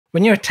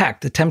When you're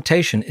attacked, the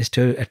temptation is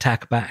to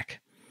attack back.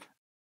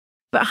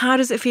 But how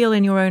does it feel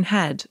in your own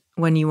head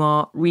when you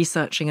are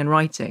researching and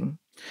writing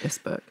this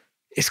book?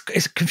 It's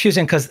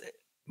confusing because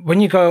when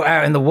you go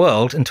out in the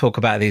world and talk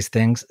about these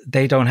things,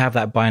 they don't have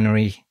that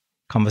binary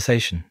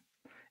conversation.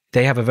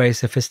 They have a very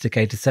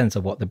sophisticated sense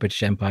of what the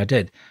British Empire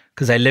did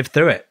because they lived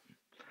through it.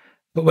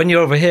 But when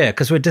you're over here,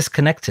 because we're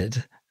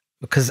disconnected,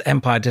 because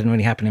empire didn't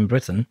really happen in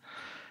Britain,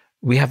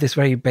 we have this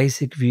very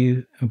basic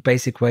view,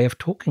 basic way of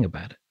talking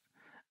about it.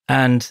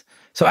 And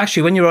so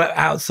actually, when you're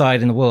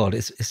outside in the world,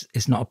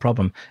 it's not a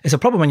problem. It's a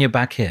problem when you're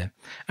back here.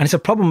 And it's a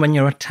problem when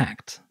you're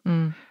attacked.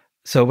 Mm.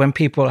 So when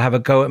people have a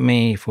go at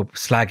me for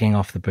slagging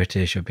off the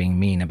British or being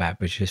mean about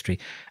British history,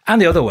 and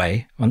the other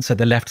way, so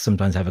the left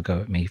sometimes have a go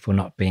at me for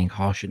not being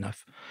harsh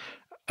enough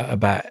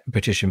about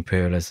British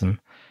imperialism.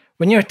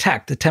 When you're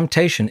attacked, the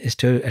temptation is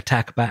to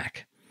attack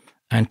back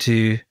and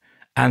to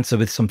answer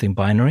with something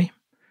binary.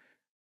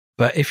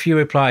 But if you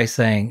reply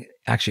saying,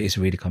 actually, it's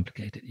really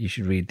complicated, you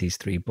should read these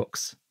 3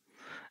 books.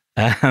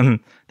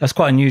 That's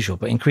quite unusual,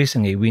 but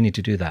increasingly we need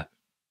to do that,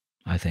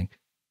 I think.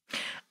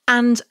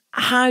 And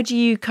how do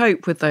you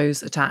cope with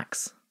those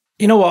attacks?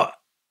 You know what?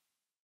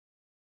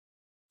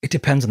 It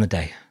depends on the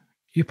day.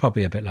 You're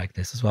probably a bit like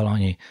this as well,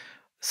 aren't you?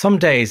 Some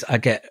days I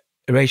get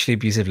racially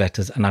abusive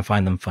letters and I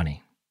find them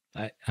funny,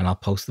 right? And I'll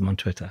post them on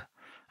Twitter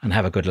and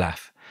have a good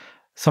laugh.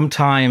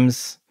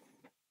 Sometimes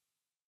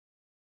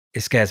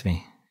it scares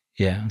me.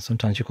 Yeah, and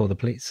sometimes you call the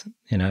police,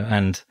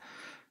 and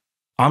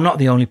I'm not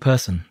the only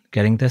person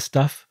getting this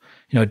stuff.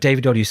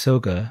 David W.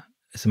 Soga,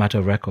 as a matter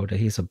of record,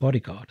 he's a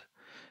bodyguard.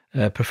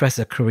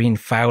 Professor Corinne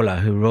Fowler,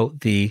 who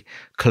wrote the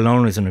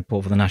colonialism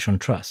report for the National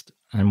Trust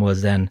and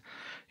was then,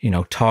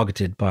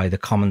 targeted by the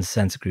Common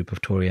Sense group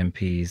of Tory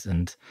MPs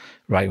and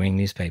right-wing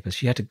newspapers.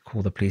 She had to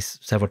call the police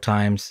several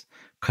times,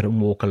 couldn't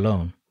walk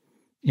alone.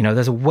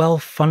 There's a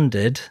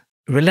well-funded,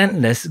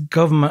 relentless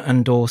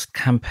government-endorsed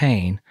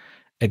campaign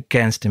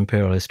against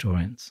imperial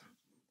historians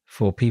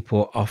for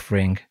people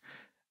offering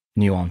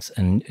nuance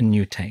and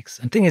new takes.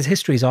 And the thing is,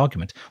 history is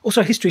argument.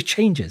 Also, history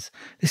changes.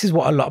 This is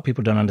what a lot of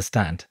people don't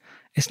understand.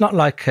 It's not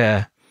like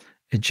a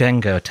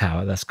Jenga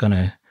tower that's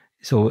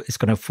it's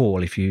gonna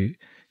fall if you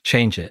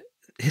change it.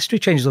 History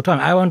changes all the time.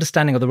 Our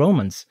understanding of the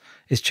Romans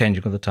is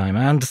changing all the time.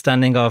 Our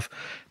understanding of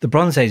the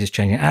Bronze Age is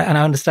changing. And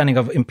our understanding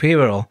of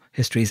imperial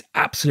history is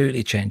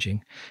absolutely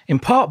changing. In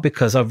part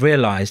because I've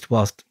realized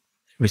whilst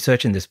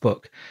researching this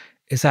book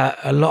is that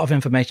a lot of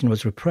information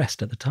was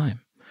repressed at the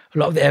time. A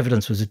lot of the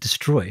evidence was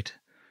destroyed.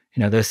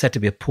 There was said to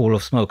be a pool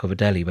of smoke over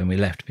Delhi when we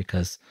left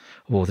because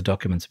of all the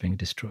documents being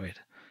destroyed.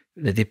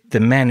 The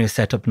men who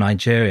set up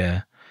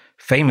Nigeria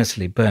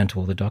famously burnt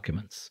all the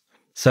documents.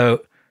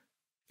 So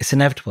it's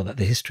inevitable that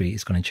the history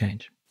is going to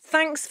change.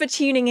 Thanks for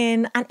tuning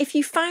in. And if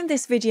you found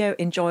this video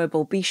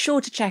enjoyable, be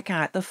sure to check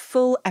out the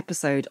full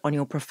episode on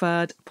your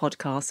preferred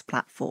podcast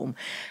platform.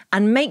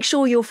 And make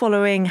sure you're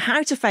following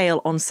How to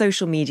Fail on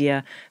social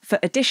media for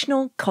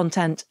additional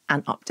content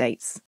and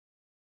updates.